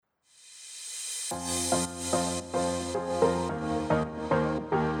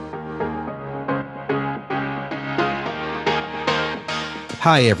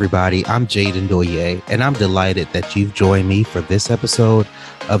Hi, everybody. I'm Jaden Doye, and I'm delighted that you've joined me for this episode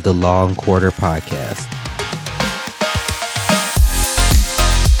of the Long Quarter Podcast.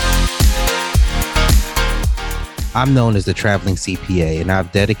 I'm known as the Traveling CPA, and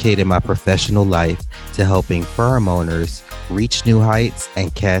I've dedicated my professional life to helping firm owners reach new heights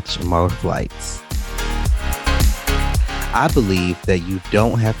and catch more flights. I believe that you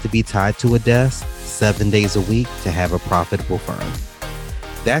don't have to be tied to a desk 7 days a week to have a profitable firm.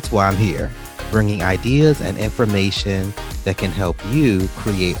 That's why I'm here, bringing ideas and information that can help you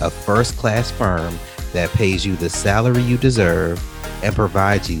create a first-class firm that pays you the salary you deserve and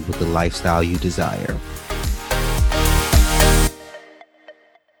provides you with the lifestyle you desire.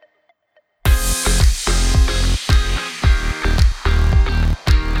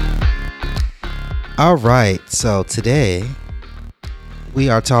 All right, so today we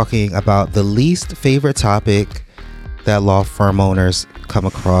are talking about the least favorite topic that law firm owners come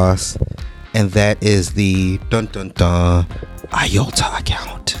across, and that is the IOLTA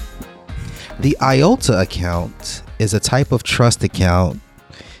account. The IOLTA account is a type of trust account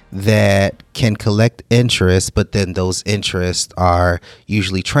that can collect interest, but then those interests are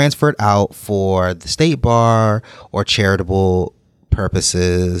usually transferred out for the state bar or charitable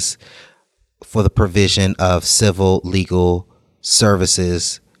purposes for the provision of civil legal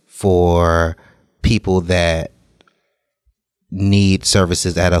services for people that need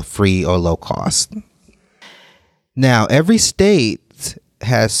services at a free or low cost. Now, every state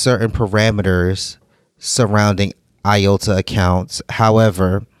has certain parameters surrounding IOLTA accounts.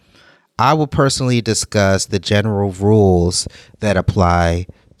 However, I will personally discuss the general rules that apply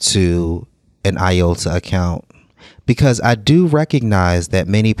to an IOLTA account, because I do recognize that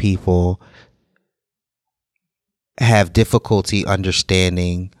many people have difficulty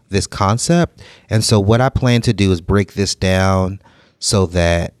understanding this concept. And so what I plan to do is break this down so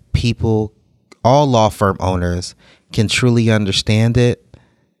that people, all law firm owners, can truly understand it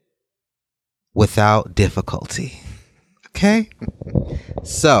without difficulty. Okay?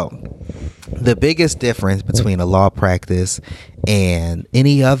 So the biggest difference between a law practice and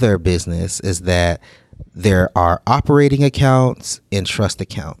any other business is that there are operating accounts and trust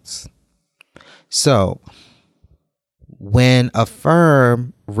accounts. So when a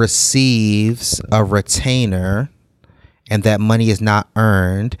firm receives a retainer and that money is not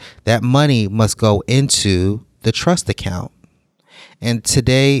earned, that money must go into the trust account. And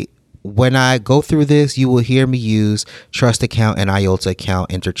today, when I go through this, you will hear me use trust account and IOLTA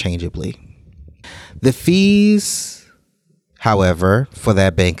account interchangeably. The fees, however, for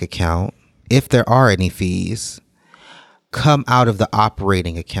that bank account, if there are any fees, come out of the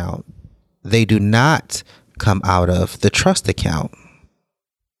operating account. They do not come out of the trust account.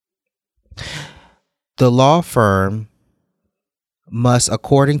 The law firm must,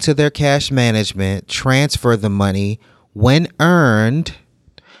 according to their cash management, transfer the money when earned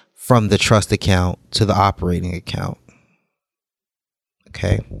from the trust account to the operating account.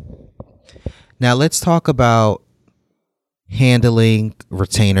 Okay. Now let's talk about handling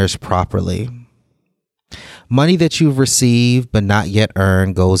retainers properly. Money that you've received but not yet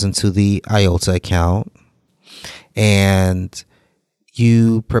earned goes into the IOLTA account. And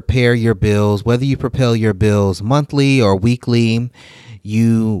you prepare your bills. Whether you prepare your bills monthly or weekly,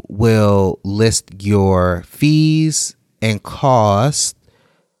 you will list your fees and costs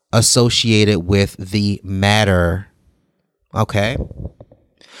associated with the matter. Okay.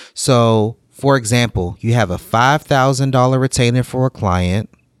 So, for example, you have a $5,000 retainer for a client,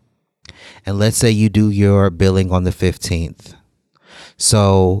 and let's say you do your billing on the 15th.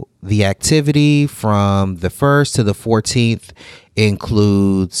 So the activity from the 1st to the 14th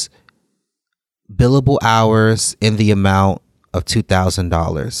includes billable hours in the amount of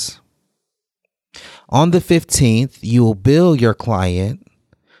 $2,000. On the 15th, you will bill your client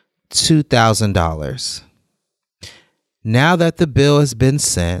 $2,000. Now that the bill has been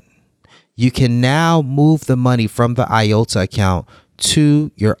sent, you can now move the money from the IOLTA account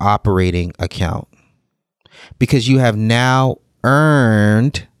to your operating account, because you have now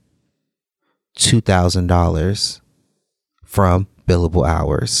earned $2,000 from billable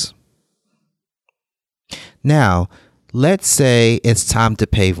hours. Now, let's say it's time to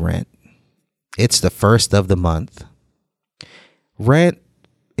pay rent. It's the first of the month. Rent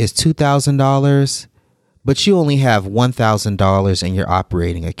is $2,000, but you only have $1,000 in your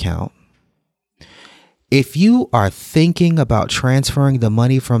operating account. If you are thinking about transferring the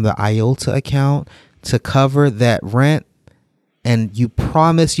money from the IOLTA account to cover that rent, and you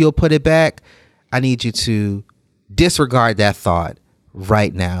promise you'll put it back, I need you to disregard that thought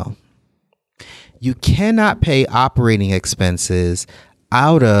right now. You cannot pay operating expenses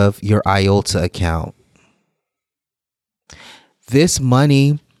out of your IOLTA account. This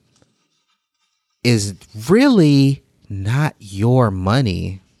money is really not your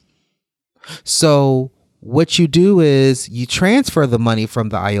money. So what you do is you transfer the money from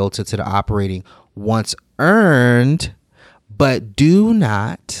the IOLTA to the operating once earned, but do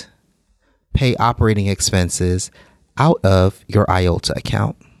not pay operating expenses out of your IOLTA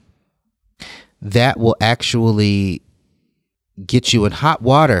account. That will actually get you in hot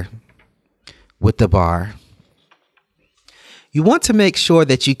water with the bar. You want to make sure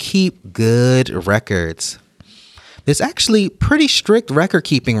that you keep good records. There's actually pretty strict record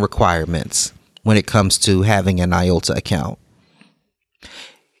keeping requirements when it comes to having an IOLTA account.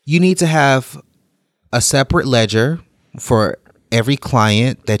 You need to have a separate ledger for every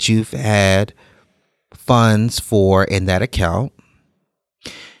client that you've had funds for in that account.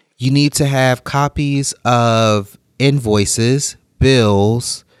 You need to have copies of invoices,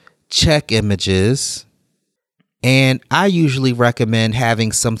 bills, check images, and I usually recommend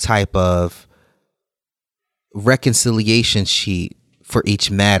having some type of reconciliation sheet for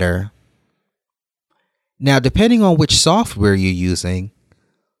each matter. Now, depending on which software you're using,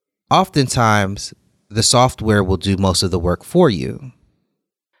 oftentimes the software will do most of the work for you.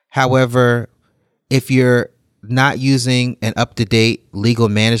 However, if you're not using an up-to-date legal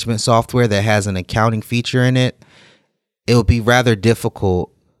management software that has an accounting feature in it, it will be rather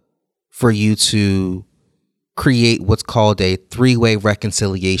difficult for you to create what's called a three-way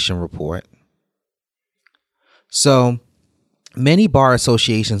reconciliation report. So many bar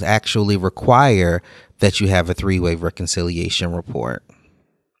associations actually require that you have a three-way reconciliation report.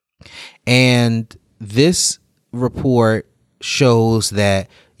 And this report shows that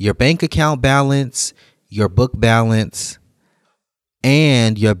your bank account balance, your book balance,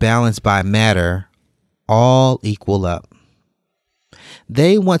 and your balance by matter all equal up.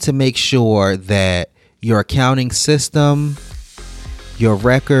 They want to make sure that your accounting system, your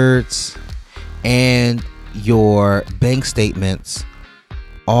records, and your bank statements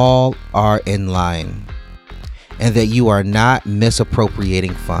all are in line, and that you are not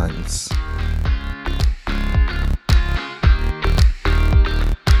misappropriating funds.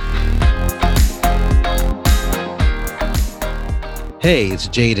 Hey, it's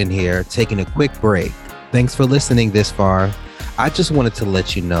Jaden here, taking a quick break. Thanks for listening this far. I just wanted to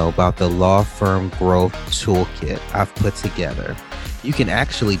let you know about the Law Firm Growth Toolkit I've put together. You can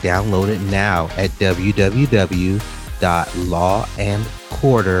actually download it now at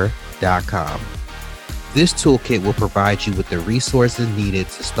www.lawandquarter.com. This toolkit will provide you with the resources needed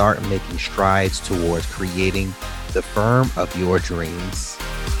to start making strides towards creating the firm of your dreams.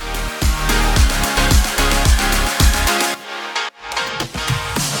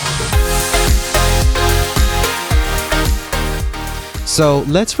 So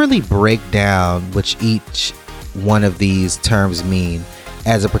let's really break down what each one of these terms mean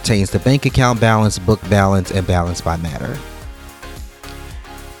as it pertains to bank account balance, book balance, and balance by matter.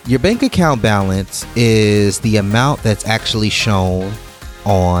 Your bank account balance is the amount that's actually shown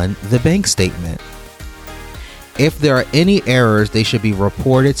on the bank statement. If there are any errors, they should be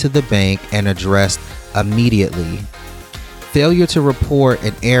reported to the bank and addressed immediately. Failure to report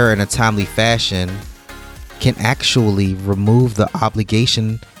an error in a timely fashion can actually remove the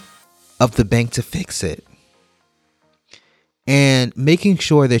obligation of the bank to fix it. And making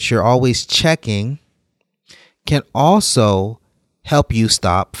sure that you're always checking can also help you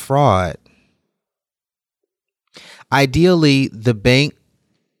stop fraud. Ideally, the bank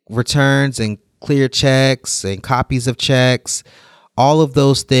returns and clear checks and copies of checks, all of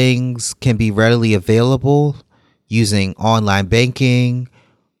those things can be readily available using online banking.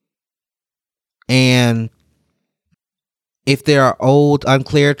 And if there are old,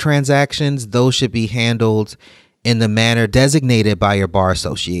 unclear transactions, those should be handled in the manner designated by your bar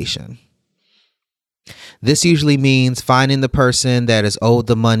association. This usually means finding the person that is owed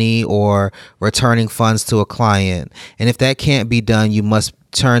the money or returning funds to a client. And if that can't be done, you must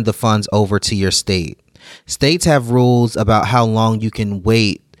turn the funds over to your state. States have rules about how long you can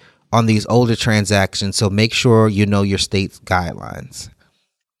wait on these older transactions, so make sure you know your state's guidelines.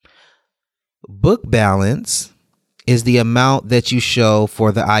 Book balance is the amount that you show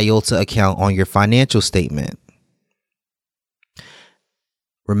for the IOLTA account on your financial statement.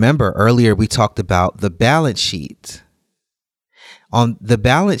 Remember, earlier we talked about the balance sheet. On the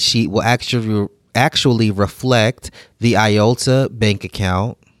balance sheet will actually reflect the IOLTA bank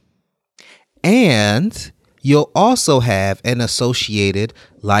account and You'll also have an associated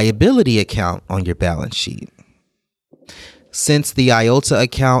liability account on your balance sheet. Since the IOLTA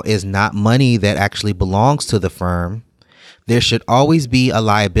account is not money that actually belongs to the firm, there should always be a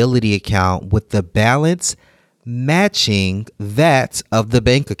liability account with the balance matching that of the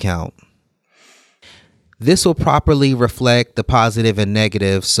bank account. This will properly reflect the positive and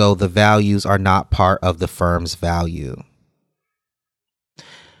negative, so the values are not part of the firm's value.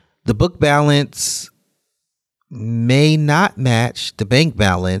 The book balance may not match the bank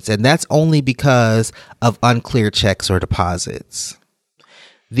balance, and that's only because of unclear checks or deposits.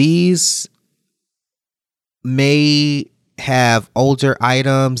 These may have older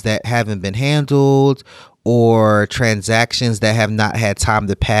items that haven't been handled or transactions that have not had time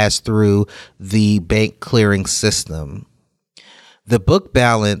to pass through the bank clearing system. The book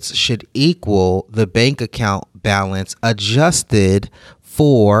balance should equal the bank account balance adjusted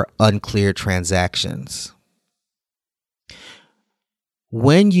for unclear transactions.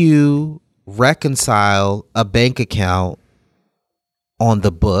 When you reconcile a bank account on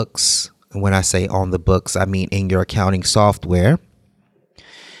the books, and when I say on the books, I mean in your accounting software,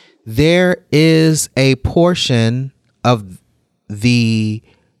 there is a portion of the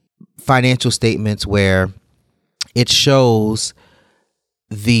financial statements where it shows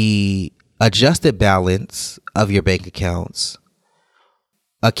the adjusted balance of your bank accounts,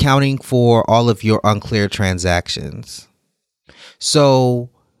 accounting for all of your unclear transactions.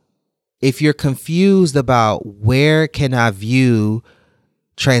 So if you're confused about where can I view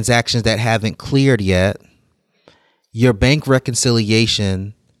transactions that haven't cleared yet, your bank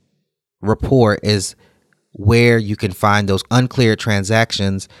reconciliation report is where you can find those uncleared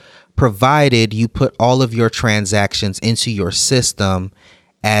transactions, provided you put all of your transactions into your system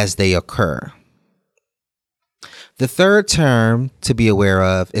as they occur. The third term to be aware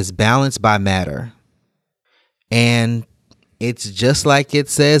of is balance by matter. And it's just like it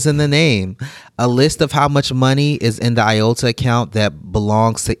says in the name, a list of how much money is in the IOLTA account that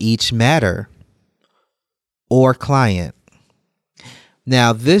belongs to each matter or client.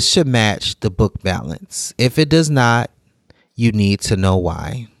 Now, this should match the book balance. If it does not, you need to know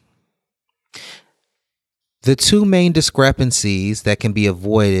why. The two main discrepancies that can be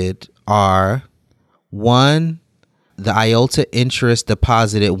avoided are, one, the IOLTA interest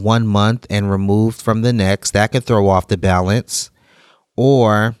deposited 1 month and removed from the next. That can throw off the balance.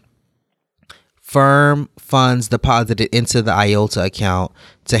 Or firm funds deposited into the IOLTA account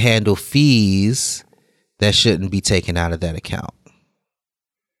to handle fees that shouldn't be taken out of that account.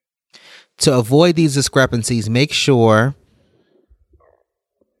 To avoid these discrepancies, make sure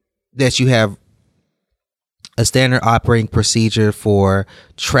that you have a standard operating procedure for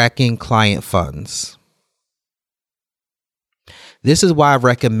tracking client funds. This is why I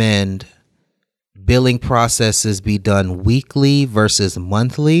recommend billing processes be done weekly versus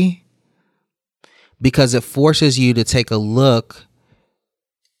monthly, because it forces you to take a look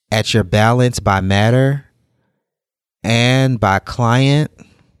at your balance by matter and by client,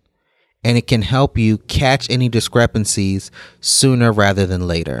 and it can help you catch any discrepancies sooner rather than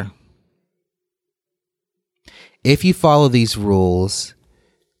later. If you follow these rules,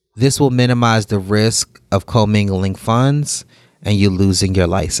 this will minimize the risk of commingling funds and you losing your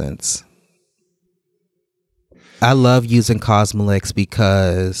license. I love using Cosmolex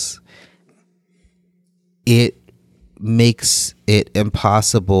because it makes it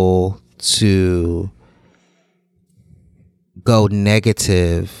impossible to go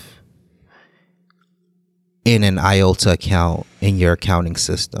negative in an IOLTA account in your accounting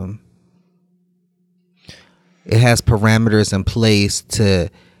system. It has parameters in place to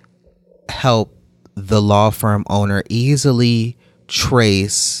help the law firm owner easily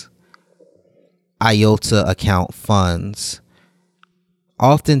trace IOLTA account funds.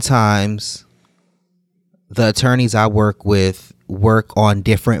 Oftentimes, the attorneys I work with work on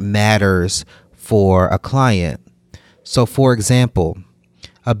different matters for a client. So, for example,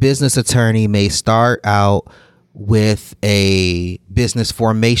 a business attorney may start out with a business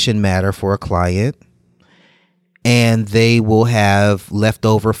formation matter for a client, and they will have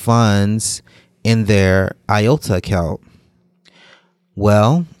leftover funds in their IOLTA account.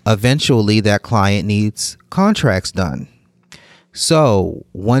 Well, eventually that client needs contracts done. So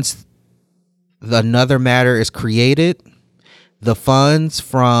once another matter is created, the funds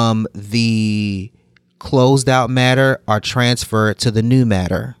from the closed out matter are transferred to the new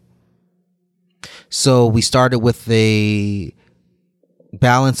matter. So we started with a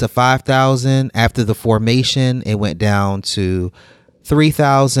balance of $5,000. After the formation, it went down to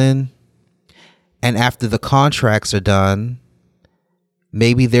 $3,000. And after the contracts are done,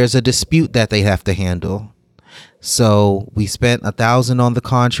 maybe there's a dispute that they have to handle. So we spent 1,000 on the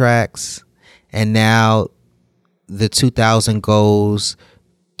contracts, and now the 2,000 goes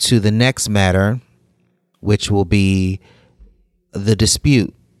to the next matter, which will be the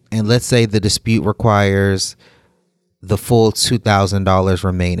dispute. And let's say the dispute requires the full $2,000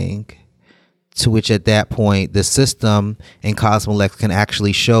 remaining, to which at that point the system in Cosmolex can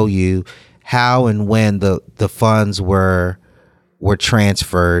actually show you how and when the funds were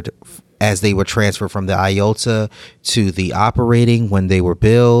transferred, as they were transferred from the IOLTA to the operating when they were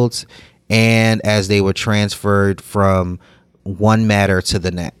billed, and as they were transferred from one matter to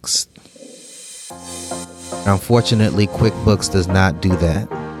the next. Unfortunately, QuickBooks does not do that.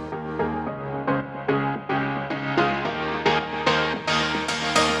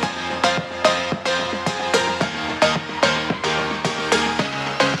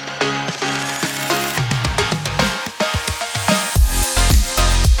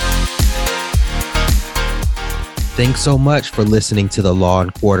 Thanks so much for listening to the Law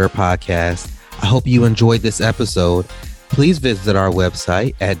and Quarter podcast. I hope you enjoyed this episode. Please visit our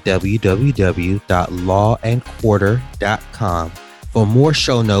website at www.lawandquarter.com for more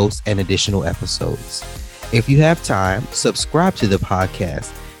show notes and additional episodes. If you have time, subscribe to the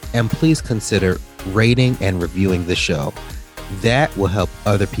podcast and please consider rating and reviewing the show. That will help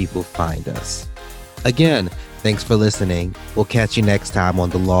other people find us. Again, thanks for listening. We'll catch you next time on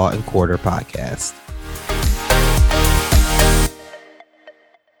the Law and Quarter podcast.